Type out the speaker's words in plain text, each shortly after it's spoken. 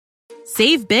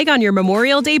Save big on your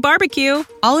Memorial Day barbecue,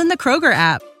 all in the Kroger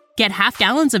app. Get half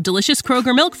gallons of delicious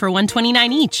Kroger milk for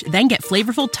 $1.29 each. Then get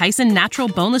flavorful Tyson natural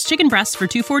boneless chicken breasts for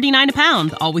 $2.49 a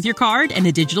pound, all with your card and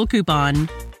a digital coupon.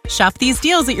 Shop these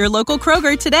deals at your local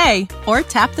Kroger today, or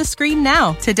tap the screen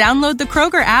now to download the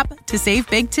Kroger app to save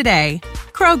big today.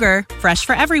 Kroger, fresh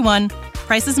for everyone.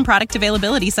 Prices and product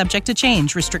availability subject to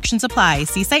change. Restrictions apply.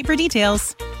 See site for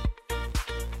details.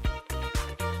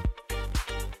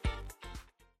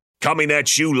 Coming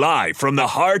at you live from the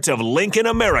heart of Lincoln,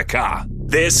 America.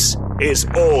 This is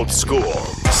Old School,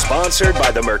 sponsored by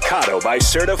the Mercado by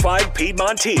Certified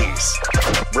Piedmontese.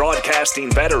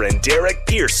 Broadcasting veteran Derek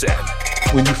Pearson.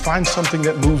 When you find something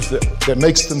that moves them, that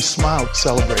makes them smile,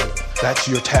 celebrate it. That's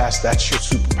your task. That's your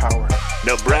superpower.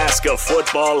 Nebraska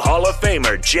Football Hall of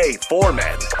Famer Jay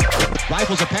Foreman.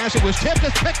 Rifles a pass. It was tipped.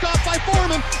 It's picked off by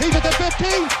Foreman. He's at the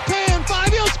 15, 10, 5.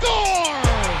 He'll score!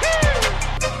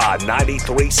 On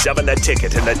 93.7 The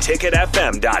Ticket and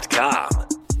theticketfm.com.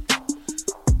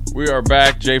 We are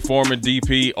back. Jay Foreman,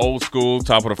 DP, Old School,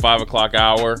 top of the 5 o'clock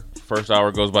hour. First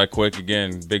hour goes by quick.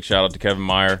 Again, big shout out to Kevin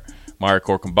Meyer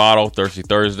Cork and Bottle, Thirsty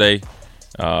Thursday.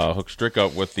 Hook Strick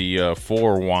up with the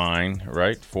 4 wine,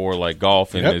 right? 4 like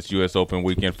golf in this U.S. Open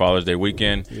weekend, Father's Day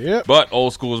weekend. Yep. But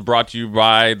Old School is brought to you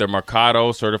by the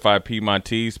Mercado Certified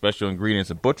Piedmontese Special Ingredients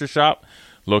and Butcher Shop,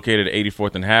 located at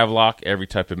 84th and Havelock. Every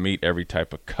type of meat, every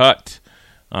type of cut.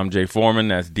 I'm Jay Foreman.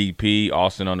 That's DP.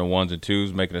 Austin on the ones and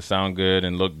twos, making it sound good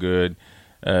and look good,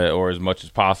 or as much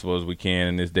as possible as we can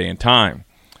in this day and time.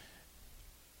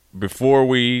 Before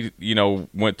we,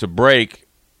 went to break,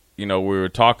 we were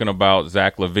talking about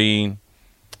Zach Lavine,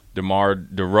 DeMar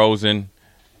DeRozan,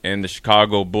 and the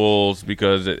Chicago Bulls,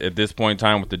 because at this point in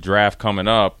time with the draft coming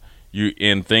up,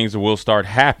 and things will start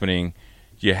happening,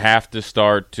 you have to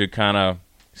start to kind of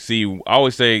see. I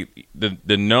always say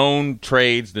the known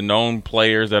trades, the known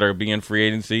players that are being free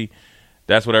agency,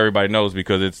 that's what everybody knows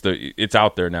because it's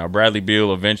out there now. Bradley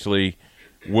Beal eventually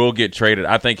will get traded.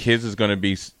 I think his is going to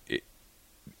be –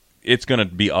 it's going to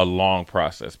be a long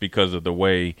process because of the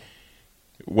way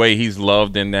he's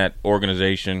loved in that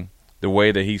organization, the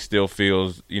way that he still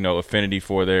feels, affinity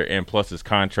for there, and plus his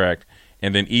contract.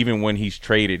 And then even when he's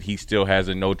traded, he still has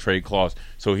a no-trade clause.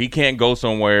 So he can't go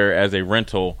somewhere as a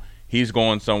rental. He's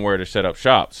going somewhere to set up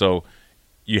shop. So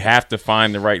you have to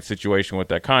find the right situation with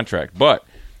that contract. But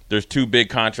there's 2 big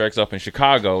contracts up in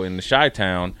Chicago in the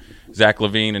Chi-Town, Zach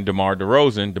Lavine and DeMar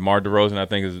DeRozan. DeMar DeRozan, I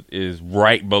think, is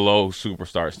right below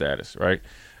superstar status, right?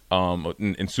 And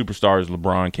superstars,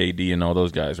 LeBron, KD, and all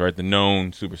those guys, right? The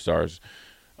known superstars,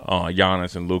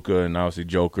 Giannis and Luka and obviously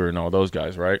Joker and all those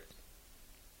guys, right?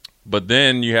 But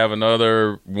then you have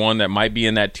another one that might be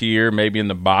in that tier, maybe in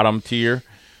the bottom tier,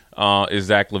 is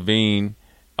Zach Lavine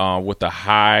with a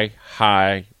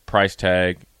high price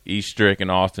tag. E. Strick and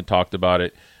Austin talked about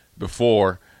it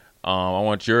before. I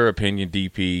want your opinion,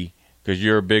 DP, because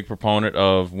you're a big proponent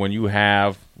of when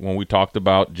we talked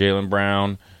about Jaylen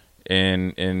Brown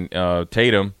and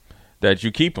Tatum, that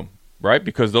you keep them, right?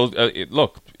 Because those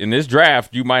look, in this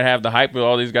draft, you might have the hype of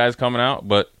all these guys coming out,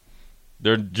 but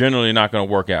they're generally not going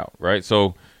to work out, right?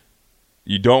 So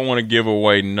you don't want to give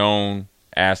away known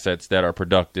assets that are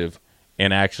productive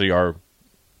and actually are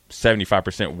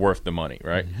 75% worth the money,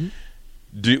 right?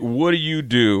 Mm-hmm. What do you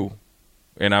do?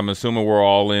 And I'm assuming we're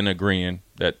all in agreeing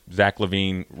that Zach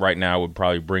Lavine right now would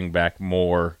probably bring back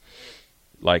more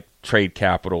like trade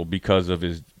capital because of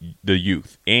the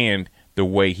youth and the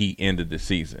way he ended the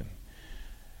season.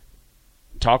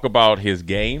 Talk about his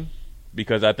game,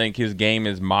 because I think his game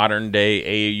is modern day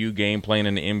AAU game playing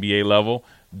in the NBA level,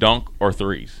 dunk or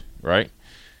threes, right?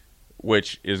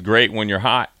 Which is great when you're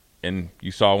hot, and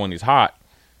you saw when he's hot.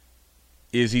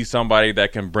 Is he somebody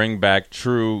that can bring back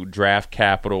true draft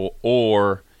capital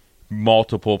or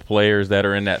multiple players that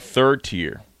are in that third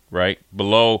tier, right?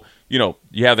 Below, you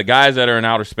have the guys that are in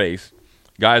outer space,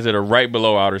 guys that are right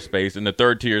below outer space, and the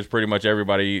third tier is pretty much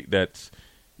everybody that's,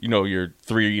 your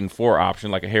 3 and 4 option,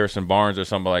 like a Harrison Barnes or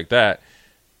something like that.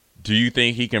 Do you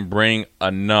think he can bring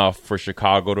enough for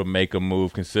Chicago to make a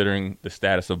move, considering the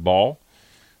status of Ball,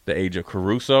 the age of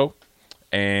Caruso,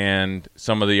 and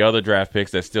some of the other draft picks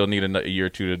that still need a year or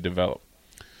two to develop?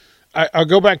 I'll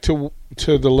go back to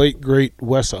the late great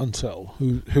Wes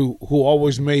Unseld, who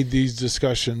always made these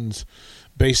discussions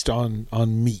based on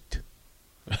meat.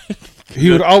 He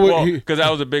would always, because I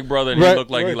was a big brother and he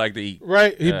looked like he liked to eat.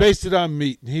 Right, he based it on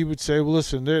meat. He would say, "Well,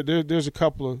 listen, there's a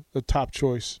couple of the top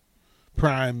choice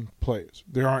prime players.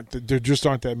 There just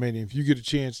aren't that many. If you get a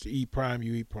chance to eat prime,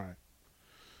 you eat prime.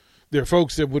 There are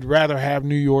folks that would rather have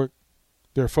New York.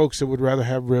 There are folks that would rather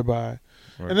have ribeye.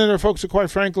 Right. And then there are folks that, quite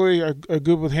frankly, are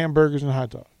good with hamburgers and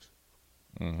hot dogs.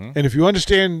 And if you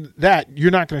understand that,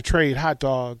 you're not going to trade hot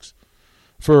dogs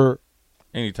for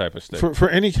any type of steak. For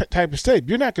any type of steak.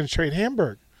 You're not going to trade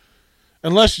hamburger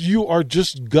unless you are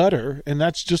just gutter and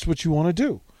that's just what you want to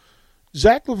do.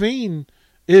 Zach Lavine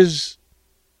is,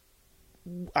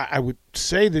 I would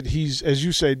say that he's, as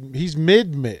you said, he's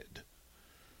mid.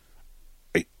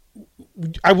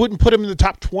 I wouldn't put him in the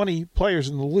top 20 players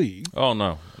in the league. Oh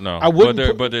no. I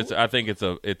wouldn't. I think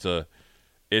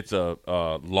it's a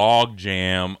log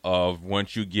jam of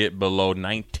once you get below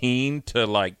 19 to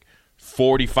like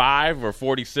 45 or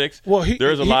 46. Well,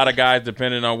 there's a lot of guys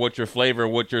depending on what your flavor,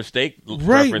 what your steak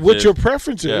preference is. What your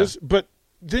preference is. Yeah. But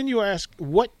then you ask,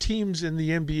 what teams in the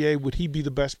NBA would he be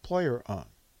the best player on?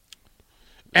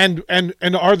 And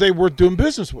are they worth doing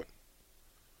business with?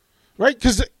 Right?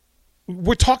 Because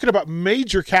we're talking about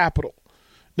major capital.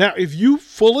 Now, if you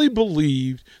fully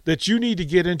believe that you need to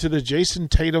get into the Jason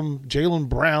Tatum, Jaylen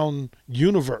Brown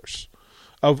universe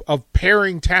of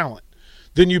pairing talent,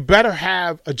 then you better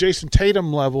have a Jason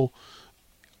Tatum level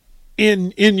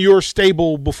in your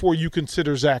stable before you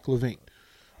consider Zach Lavine.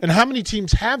 And how many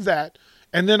teams have that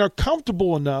and then are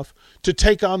comfortable enough to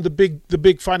take on the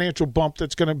big financial bump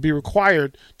that's going to be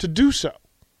required to do so?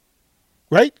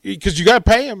 Right? Because you got to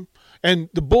pay him. And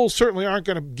the Bulls certainly aren't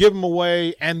going to give him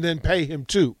away and then pay him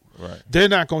too. Right. They're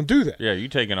not going to do that. Yeah, you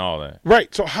taking all that.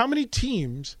 Right. So how many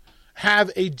teams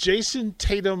have a Jason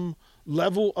Tatum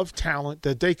level of talent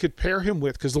that they could pair him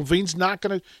with? Because Lavine's not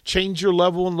going to change your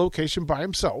level and location by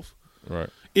himself.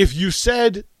 Right. If you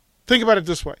said, think about it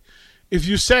this way. If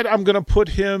you said, I'm going to put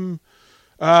him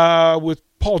with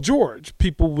Paul George,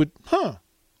 people would,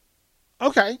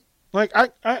 okay. Like,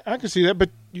 I can see that, but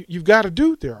you've got a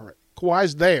dude there already.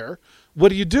 Kawhi's there. What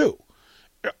do you do?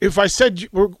 If I said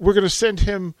we're going to send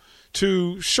him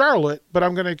to Charlotte, but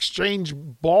I'm going to exchange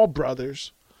Ball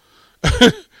brothers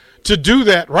to do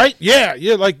that, right? Yeah,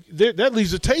 like that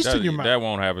leaves a taste in your mouth. That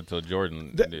won't happen until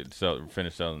Jordan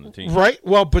finish selling the team. Right?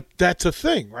 Well, but that's a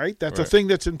thing, right? That's a thing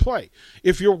that's in play.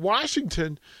 If you're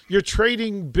Washington, you're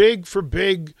trading big for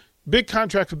big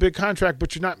contract for big contract,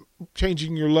 but you're not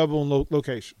changing your level and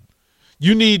location.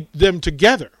 You need them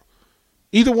together.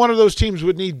 Either one of those teams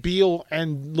would need Beal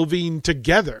and Lavine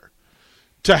together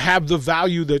to have the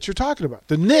value that you're talking about.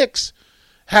 The Knicks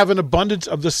have an abundance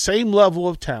of the same level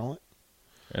of talent.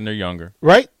 And they're younger.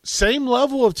 Right? Same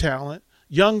level of talent,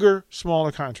 younger,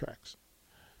 smaller contracts.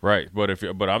 Right.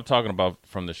 But I'm talking about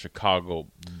from the Chicago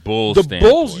Bulls the standpoint.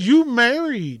 Bulls, you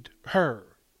married her,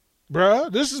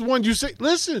 bruh. This is one you say,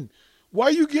 listen,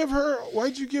 why'd you give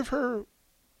her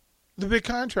the big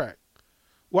contract?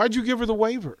 Why'd you give her the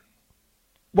waiver?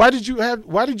 Why did you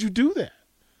do that?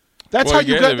 That's how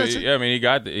you got that. Yeah, I mean,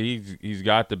 he's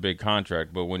got the big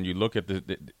contract, but when you look at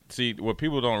see what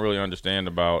people don't really understand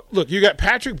about. Look, you got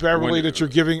Patrick Beverley that you're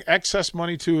giving excess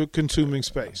money to, consuming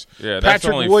space. Yeah, that's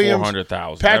only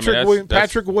 $400,000.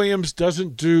 Patrick Williams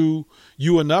doesn't do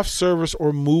you enough service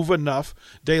or move enough.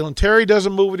 Dalen Terry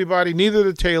doesn't move anybody. Neither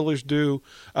the Taylors do.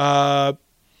 But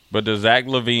does Zach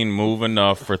Lavine move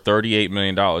enough for $38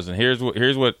 million? And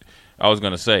here's what I was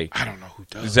going to say. I don't know who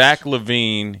does. Zach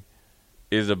Lavine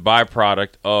is a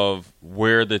byproduct of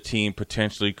where the team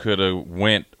potentially could have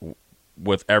went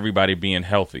with everybody being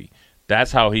healthy.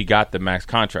 That's how he got the max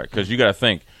contract. Because you got to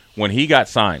think, when he got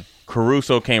signed,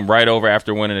 Caruso came right over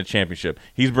after winning a championship.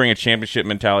 He's bringing championship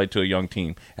mentality to a young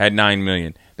team at $9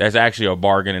 million. That's actually a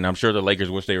bargain, and I'm sure the Lakers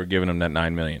wish they were giving him that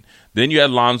 $9 million. Then you had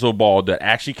Lonzo Ball that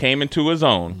actually came into his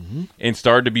own and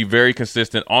started to be very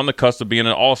consistent on the cusp of being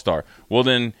an all-star. Well,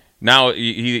 then now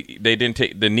they didn't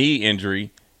take the knee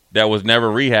injury that was never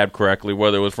rehabbed correctly,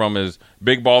 whether it was from his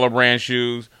big baller brand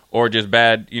shoes or just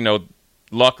bad,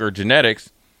 luck or genetics.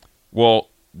 Well,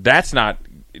 that's not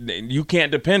 – you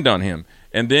can't depend on him.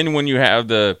 And then when you have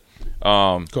the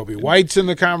Kobe White's in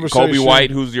the conversation. Kobe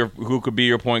White, who could be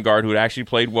your point guard, who actually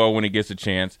played well when he gets a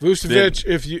chance. Vucevic,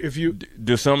 if you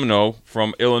DeSumno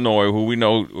from Illinois, who we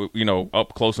know,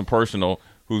 up close and personal,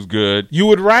 who's good. You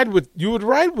would ride with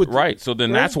right. So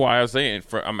then that's why I was saying.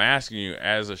 I'm asking you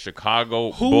as a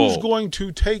Chicago who's Bull, going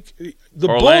to take the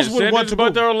Bulls would want to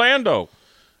but they're Orlando.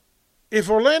 If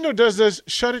Orlando does this,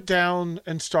 shut it down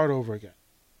and start over again.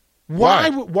 Why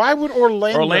would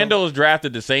Orlando? Orlando has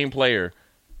drafted the same player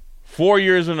 4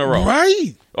 years in a row.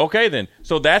 Right. Okay, then.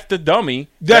 So that's the dummy.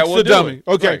 That's the dummy.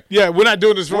 Okay. Right. Yeah, we're not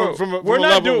doing this from we're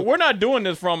not doing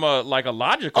this from a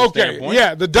logical standpoint.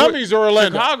 Yeah, the dummies are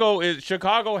Orlando.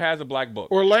 Chicago has a black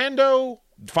book. Orlando,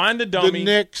 find the dummy. The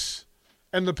Knicks,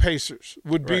 and the Pacers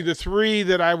would be the three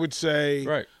that I would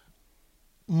say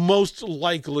most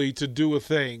likely to do a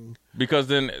thing. Because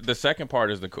then the second part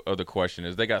of the question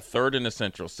is they got third in the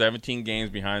Central, 17 games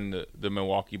behind the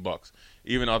Milwaukee Bucks.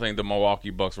 even though I think the Milwaukee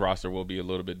Bucks roster will be a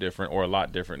little bit different or a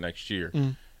lot different next year.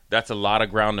 That's a lot of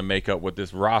ground to make up with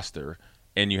this roster,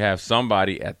 and you have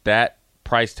somebody at that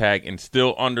price tag and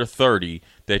still under 30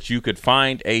 that you could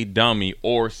find a dummy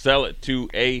or sell it to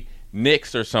a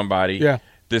Knicks or somebody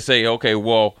to say, okay,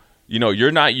 well,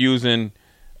 you're not using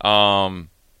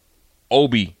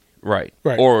Obi right.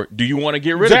 Or do you want to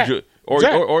get rid of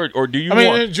or do you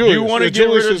want to get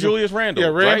rid of Julius Randle? Yeah,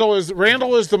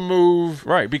 Randle is the move.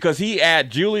 Right, because he had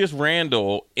Julius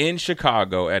Randle in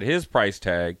Chicago at his price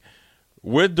tag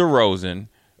with DeRozan,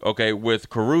 okay, with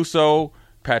Caruso,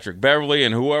 Patrick Beverly,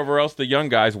 and whoever else, the young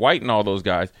guys, White and all those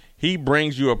guys. He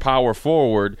brings you a power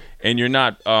forward, and you're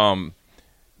not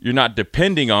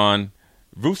depending on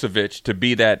Vucevic to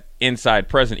be that inside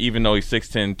present, even though he's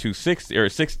 6'10", 260 or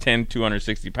 6'10",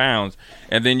 260 pounds,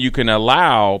 and then you can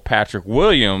allow Patrick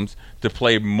Williams to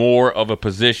play more of a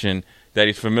position that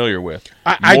he's familiar with,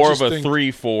 more of a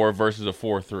 3-4 versus a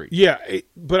 4-3. Yeah,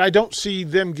 but I don't see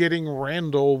them getting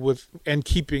Randle and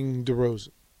keeping DeRozan.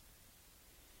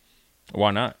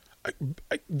 Why not?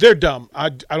 They're dumb. I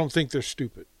don't think they're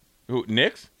stupid. Who,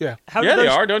 Knicks? Yeah. They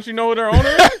are. Don't you know who their owner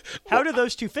is? How do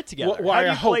those two fit together? Why,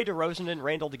 how do you play DeRozan and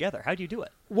Randle together? How do you do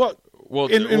it? What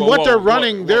they're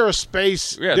running, they're a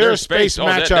space. They're a space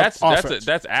matchup offense.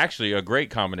 That's actually a great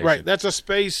combination. Right. That's a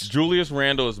space. Julius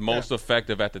Randle is most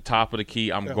effective at the top of the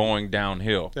key. I'm going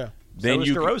downhill. Yeah. Then so is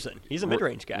DeRozan. He's a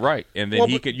mid-range guy. Right. And then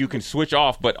you can switch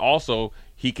off, but also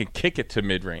he can kick it to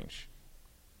mid-range.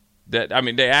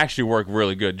 They actually work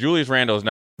really good. Julius Randle is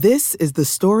not. This is the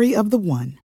story of the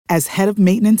one. As head of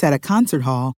maintenance at a concert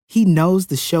hall, he knows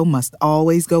the show must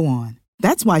always go on.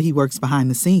 That's why he works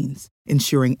behind the scenes,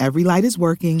 ensuring every light is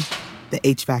working, the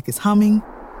HVAC is humming,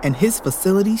 and his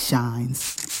facility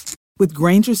shines. With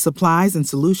Grainger's supplies and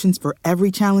solutions for every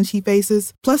challenge he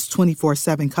faces, plus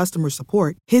 24/7 customer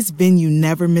support, his venue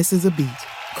never misses a beat.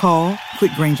 Call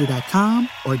quickgrainger.com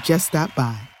or just stop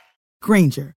by.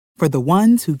 Grainger, for the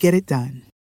ones who get it done.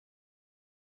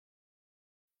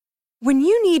 When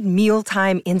you need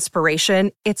mealtime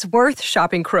inspiration, it's worth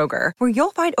shopping Kroger, where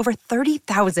you'll find over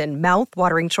 30,000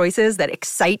 mouth-watering choices that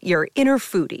excite your inner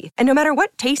foodie. And no matter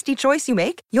what tasty choice you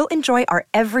make, you'll enjoy our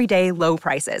everyday low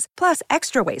prices, plus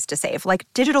extra ways to save, like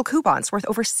digital coupons worth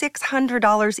over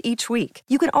 $600 each week.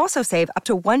 You can also save up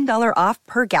to $1 off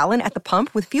per gallon at the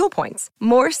pump with fuel points.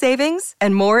 More savings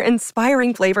and more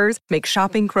inspiring flavors make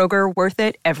shopping Kroger worth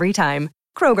it every time.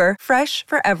 Kroger, fresh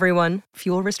for everyone.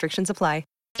 Fuel restrictions apply.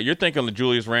 You're thinking of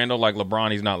Julius Randle like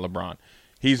LeBron. He's not LeBron.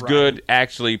 He's good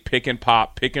actually pick and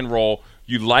pop, pick and roll.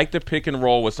 You like to pick and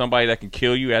roll with somebody that can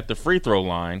kill you at the free throw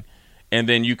line, and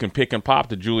then you can pick and pop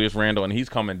to Julius Randle, and he's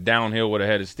coming downhill with a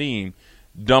head of steam,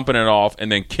 dumping it off,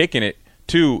 and then kicking it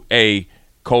to a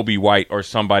Kobe White or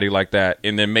somebody like that,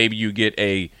 and then maybe you get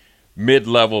a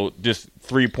mid-level just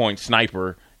three-point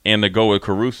sniper and to go with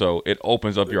Caruso. It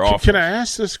opens up your offense. Can I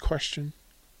ask this question?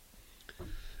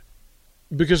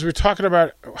 Because we're talking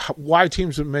about why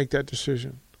teams would make that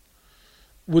decision.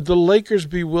 Would the Lakers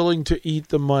be willing to eat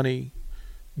the money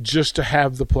just to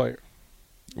have the player?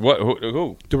 What?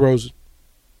 Who? DeRozan.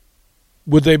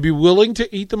 Would they be willing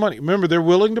to eat the money? Remember, they're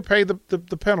willing to pay the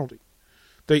penalty.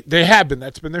 They have been.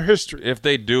 That's been their history. If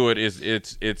they do it,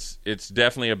 it's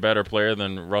definitely a better player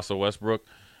than Russell Westbrook.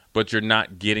 But you're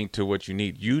not getting to what you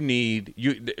need.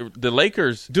 The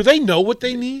Lakers. Do they know what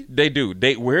they need? They do.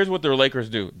 Here's what the Lakers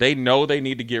do. They know they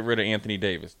need to get rid of Anthony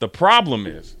Davis. The problem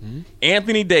is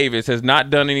Anthony Davis has not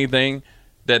done anything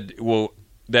that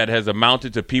has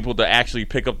amounted to people to actually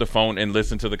pick up the phone and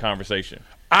listen to the conversation.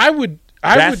 I would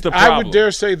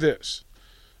dare say this,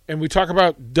 and we talk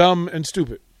about dumb and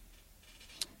stupid.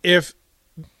 If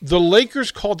the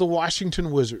Lakers called the Washington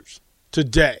Wizards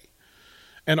today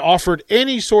and offered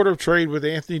any sort of trade with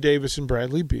Anthony Davis and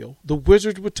Bradley Beal, the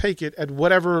Wizards would take it at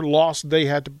whatever loss they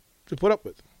had to put up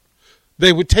with.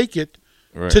 They would take it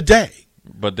today.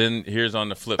 But then here's on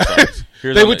the flip side.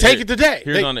 They would take it today.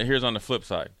 Here's on the flip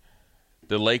side.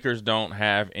 The Lakers don't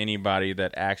have anybody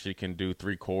that actually can do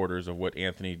 3/4 of what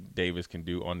Anthony Davis can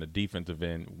do on the defensive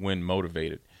end when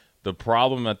motivated. The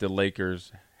problem that the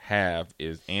Lakers have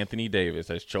is Anthony Davis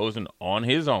has chosen on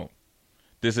his own.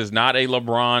 This is not a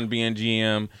LeBron being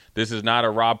GM. This is not a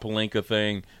Rob Pelinka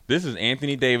thing. This is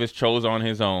Anthony Davis chose on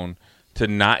his own to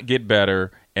not get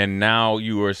better, and now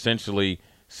you are essentially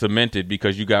cemented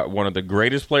because you got one of the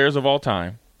greatest players of all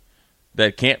time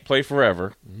that can't play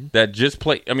forever, that just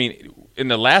played. I mean, in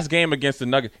the last game against the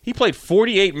Nuggets, he played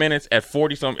 48 minutes at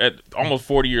almost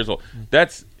 40 years old.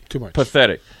 That's too much.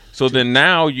 Pathetic. So then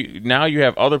now you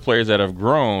have other players that have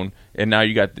grown, and now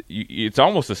you got it's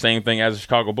almost the same thing as the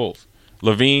Chicago Bulls.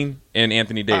 Lavine and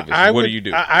Anthony Davis. What do you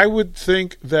do? I would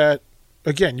think that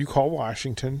again, you call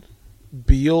Washington,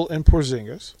 Beal and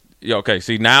Porzingis. Yeah, okay,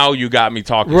 see, now you got me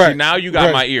talking. Right. See, now you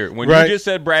got my ear. When Right. you just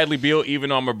said Bradley Beal, even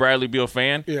though I'm a Bradley Beal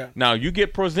fan, Yeah. now you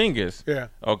get Porzingis. Yeah.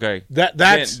 Okay.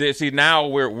 That's see, now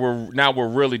we're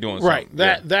really doing right.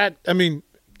 something. I mean,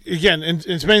 again, and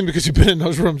it's mainly because you've been in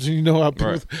those rooms and you know how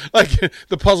people, like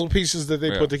the puzzle pieces that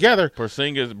they put together.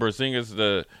 Porzingis,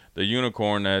 the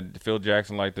unicorn that Phil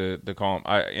Jackson liked to call him.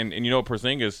 And you know,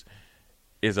 Porzingis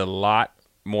is a lot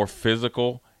more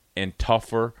physical and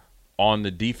tougher on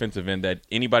the defensive end that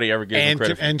anybody ever gives him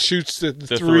credit for. And shoots the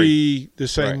three the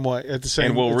same way at the same.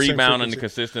 And will rebound on a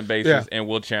consistent basis and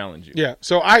will challenge you. Yeah.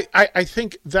 So I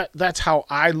think that's how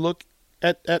I look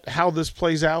at how this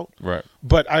plays out. Right.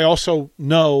 But I also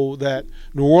know that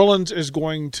New Orleans is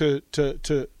going to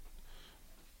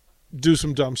do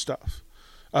some dumb stuff.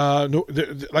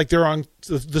 Like they're on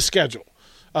the schedule.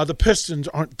 The Pistons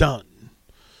aren't done.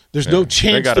 There's no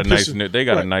chance. They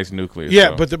got a nice nucleus.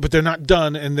 Yeah, so. but they're not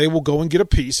done, and they will go and get a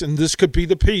piece. And this could be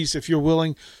the piece if you're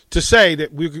willing to say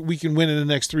that we can win in the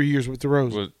next 3 years with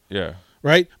DeRozan. Yeah.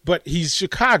 Right? But he's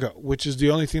Chicago, which is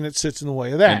the only thing that sits in the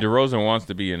way of that. And DeRozan wants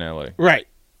to be in L.A. Right.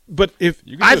 But if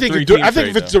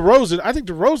it's DeRozan, I think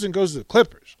DeRozan goes to the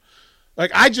Clippers.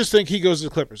 Like, I just think he goes to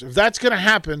the Clippers. If that's going to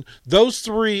happen, those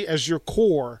three as your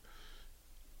core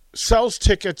sells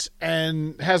tickets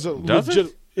and has a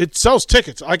legit. It sells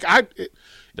tickets. Like you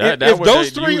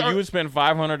would spend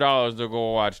 $500 to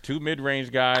go watch two mid-range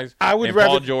guys. I would and rather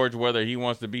Paul George, whether he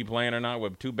wants to be playing or not.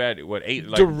 With eight?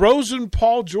 Like, DeRozan,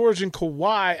 Paul George, and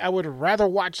Kawhi. I would rather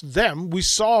watch them. We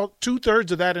saw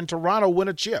 2/3 of that in Toronto win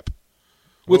a chip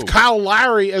with Kyle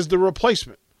Lowry as the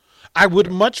replacement. I would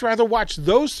much rather watch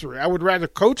those three. I would rather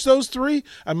coach those three.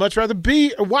 I'd much rather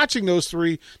be watching those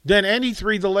three than any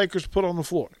three the Lakers put on the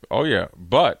floor. Oh yeah,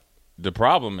 but the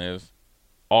problem is,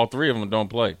 all three of them don't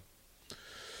play.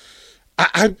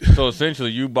 So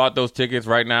essentially, you bought those tickets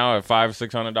right now at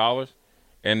 $500-$600,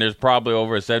 and there's probably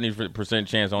over a 70%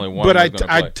 chance only one. But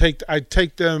I'd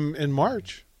take them in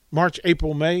March,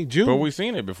 April, May, June. But we've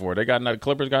seen it before.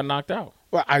 Clippers got knocked out.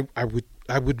 Well,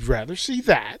 I would rather see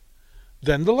that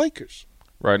than the Lakers.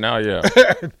 Right now, yeah.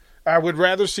 I would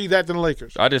rather see that than the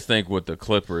Lakers. I just think with the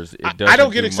Clippers, it doesn't. I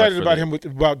don't get excited about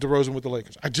about DeRozan with the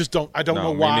Lakers. I just don't. I don't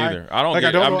know why. Me neither.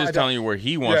 I'm just telling you where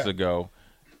he wants to go,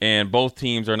 and both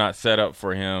teams are not set up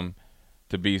for him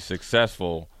to be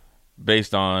successful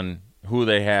based on who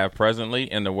they have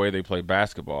presently and the way they play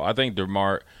basketball. I think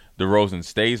DeRozan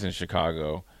stays in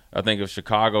Chicago. I think if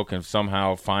Chicago can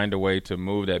somehow find a way to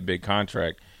move that big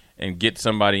contract and get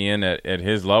somebody in at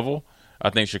his level, I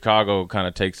think Chicago kind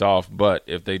of takes off. But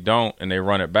if they don't and they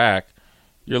run it back,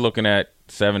 you're looking at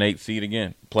 7-8 seed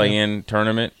again. Play in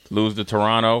tournament, lose to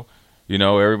Toronto.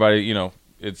 Everybody,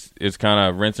 it's kind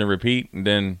of rinse and repeat. And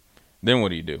then what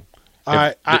do you do?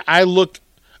 I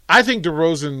think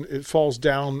DeRozan, it falls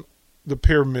down the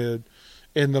pyramid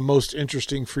in the most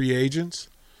interesting free agents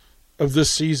of this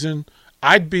season.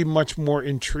 I'd be much more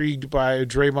intrigued by a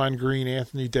Draymond Green,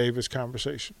 Anthony Davis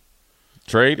conversation.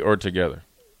 Trade or together?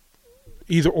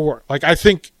 Either or. Like, I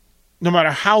think no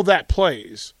matter how that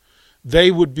plays,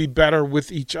 they would be better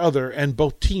with each other, and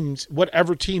both teams,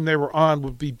 whatever team they were on,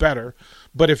 would be better.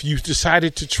 But if you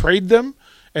decided to trade them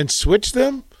and switch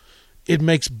them, it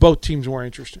makes both teams more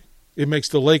interesting. It makes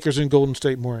the Lakers and Golden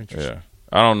State more interesting. Yeah.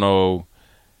 I don't know.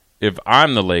 If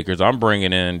I'm the Lakers, I'm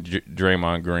bringing in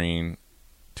Draymond Green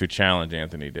to challenge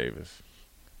Anthony Davis.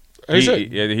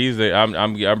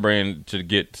 I'm bringing to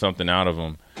get something out of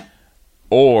him.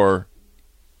 Or,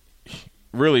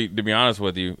 really, to be honest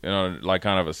with you, like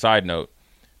kind of a side note,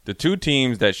 the two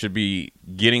teams that should be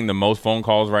getting the most phone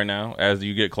calls right now, as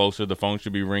you get closer, the phone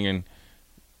should be ringing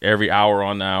every hour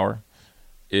on the hour,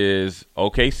 is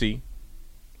OKC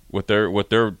with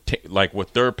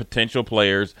their potential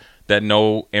players that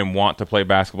know and want to play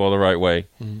basketball the right way,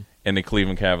 and the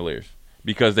Cleveland Cavaliers,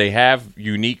 because they have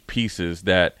unique pieces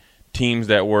that teams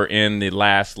that were in the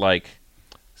last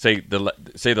say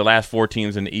the last four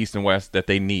teams in the East and West that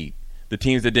they need. The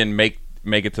teams that didn't make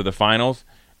it to the finals,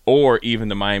 or even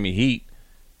the Miami Heat,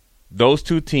 those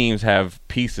two teams have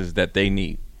pieces that they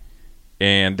need,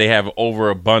 and they have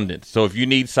overabundance. So if you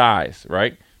need size,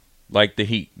 right, like the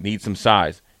Heat need some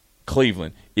size,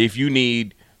 Cleveland. If you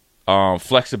need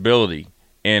flexibility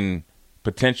and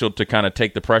potential to kind of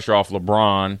take the pressure off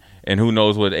LeBron and who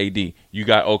knows what AD, you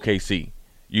got OKC.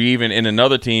 You even in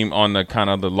another team on the kind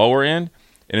of the lower end,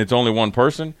 and it's only one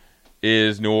person,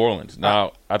 is New Orleans.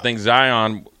 Now, I think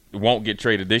Zion won't get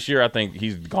traded this year. I think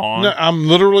he's gone. No, I'm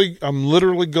literally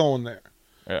going there.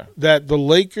 Yeah. That the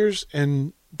Lakers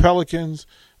and Pelicans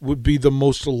would be the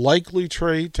most likely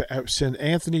trade to send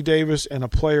Anthony Davis and a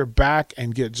player back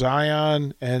and get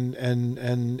Zion and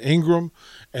Ingram,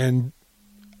 and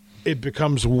it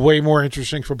becomes way more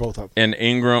interesting for both of them. And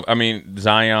Ingram,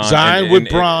 Zion with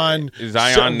Bron.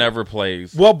 Zion never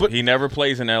plays. Well, but he never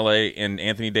plays in L.A., and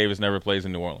Anthony Davis never plays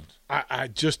in New Orleans.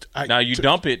 Now you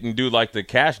dump it and do like the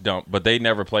cash dump, but they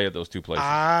never play at those two places.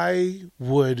 I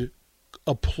would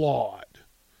applaud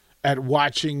at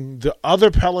watching the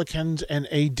other Pelicans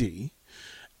and AD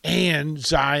and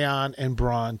Zion and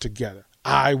Bron together.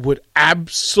 I would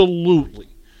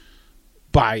absolutely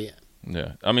buy in.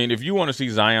 Yeah, if you want to see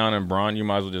Zion and Bron, you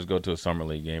might as well just go to a summer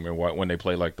league game and when they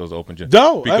play like those open gyms.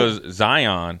 No, because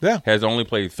Zion has only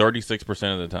played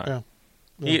 36% of the time.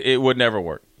 Yeah. It would never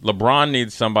work. LeBron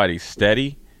needs somebody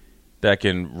steady that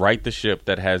can right the ship.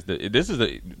 That has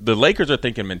the Lakers are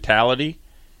thinking mentality,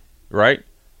 right?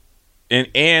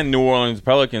 And New Orleans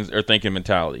Pelicans are thinking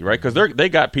mentality, right? Because they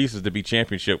got pieces to be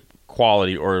championship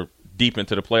quality or deep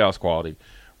into the playoffs quality.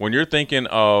 When you're thinking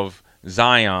of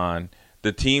Zion,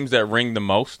 the teams that ring the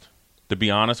most, to be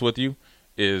honest with you,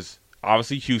 is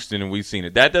obviously Houston, and we've seen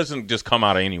it. That doesn't just come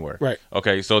out of anywhere. Right.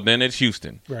 Okay, so then it's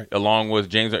Houston. Right. Along with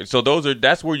James. So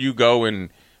that's where you go and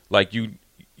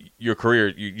your career,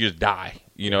 you just die.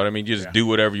 You know what I mean? You just do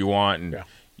whatever you want, and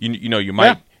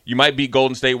you might beat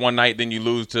Golden State one night, then you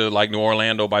lose to New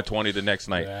Orlando by 20 the next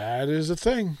night. That is a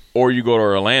thing. Or you go to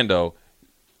Orlando.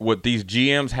 What these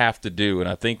GMs have to do, and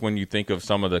I think when you think of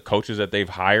some of the coaches that they've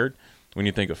hired, when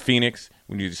you think of Phoenix,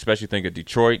 when you especially think of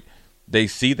Detroit, they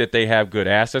see that they have good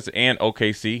assets, and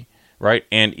OKC, right,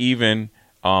 and even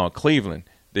Cleveland.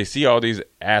 They see all these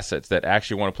assets that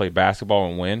actually want to play basketball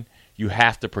and win. You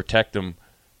have to protect them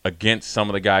against some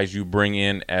of the guys you bring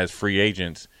in as free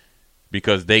agents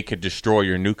because they could destroy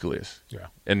your nucleus. Yeah.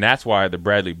 And that's why the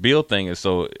Bradley Beal thing is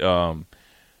so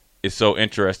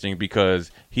interesting,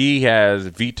 because he has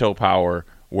veto power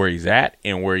where he's at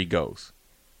and where he goes.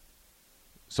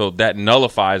 So that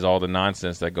nullifies all the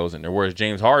nonsense that goes in there. Whereas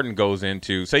James Harden goes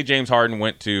into, say James Harden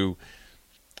went to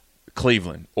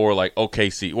Cleveland or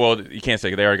OKC. Well, you can't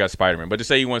say they already got Spider-Man. But to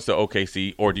say he went to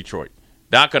OKC or Detroit.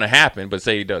 Not going to happen, but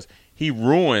say he does. He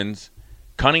ruins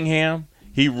Cunningham.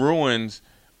 He ruins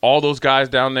all those guys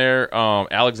down there,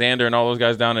 Alexander and all those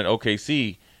guys down in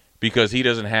OKC, because he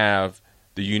doesn't have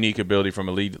the unique ability from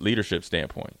a leadership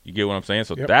standpoint. You get what I'm saying?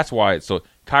 So that's why it's so.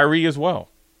 Kyrie as well.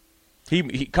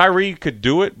 Kyrie could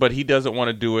do it, but he doesn't want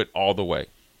to do it all the way.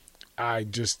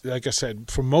 Like I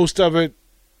said, for most of it,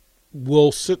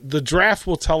 the draft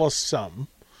will tell us some,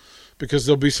 because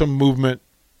there'll be some movement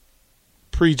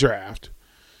pre-draft,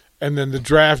 and then the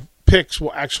draft picks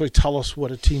will actually tell us what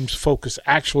a team's focus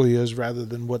actually is, rather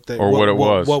than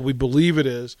what we believe it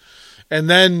is. And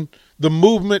then the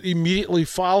movement immediately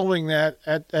following that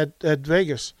at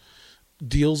Vegas,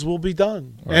 deals will be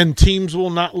done, and teams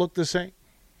will not look the same.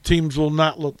 Teams will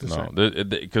not look the same.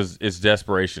 Because it's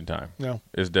desperation time. No.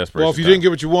 It's desperation time. Well, if you didn't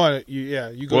get what you wanted, you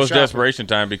go Well, it's shopping. desperation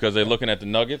time because they're looking at the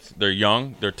Nuggets. They're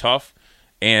young. They're tough.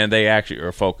 And they actually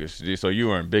are focused. So you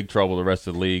are in big trouble the rest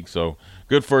of the league. So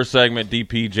good first segment,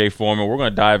 DP, Jay Foreman. We're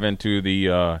going to dive into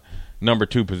the number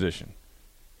 2 position.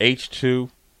 H2,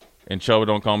 and Chubba,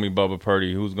 don't call me Bubba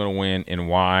Purdy. Who's going to win and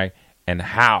why and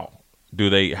how?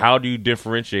 How do you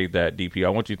differentiate that, DP? I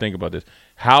want you to think about this.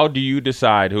 How do you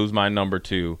decide who's my number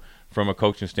 2 from a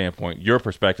coaching standpoint? Your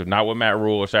perspective, not what Matt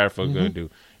Rule or Satterfield is going to do.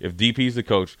 If DP's the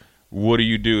coach, what do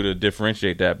you do to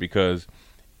differentiate that? Because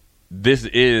this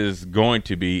is going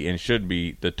to be and should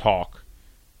be the talk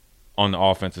on the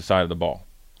offensive side of the ball,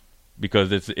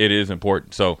 because it is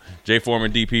important. So, Jay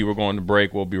Foreman, DP, we're going to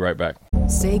break. We'll be right back.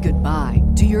 Say goodbye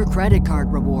to your credit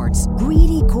card rewards.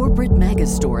 Greedy corporate mega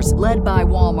stores, led by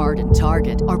Walmart and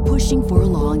Target, are pushing for a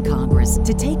law in Congress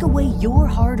to take away your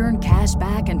hard-earned cash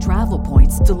back and travel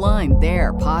points to line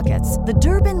their pockets. The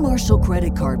Durbin-Marshall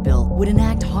credit card bill would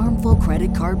enact harmful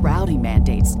credit card routing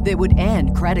mandates that would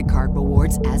end credit card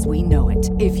rewards as we know it.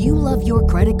 If you love your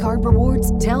credit card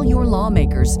rewards, tell your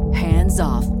lawmakers, hands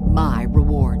off my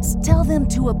rewards. Tell them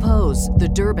to oppose the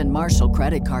Durbin-Marshall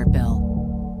credit card bill.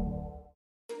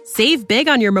 Save big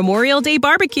on your Memorial Day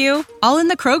barbecue, all in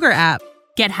the Kroger app.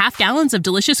 Get half gallons of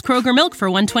delicious Kroger milk for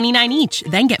 $1.29 each.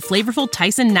 Then get flavorful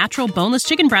Tyson natural boneless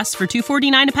chicken breasts for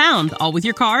 $2.49 a pound, all with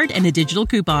your card and a digital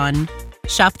coupon.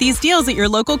 Shop these deals at your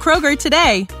local Kroger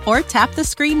today, or tap the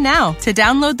screen now to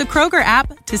download the Kroger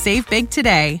app to save big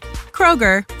today.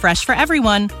 Kroger, fresh for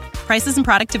everyone. Prices and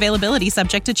product availability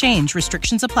subject to change.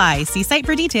 Restrictions apply. See site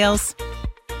for details.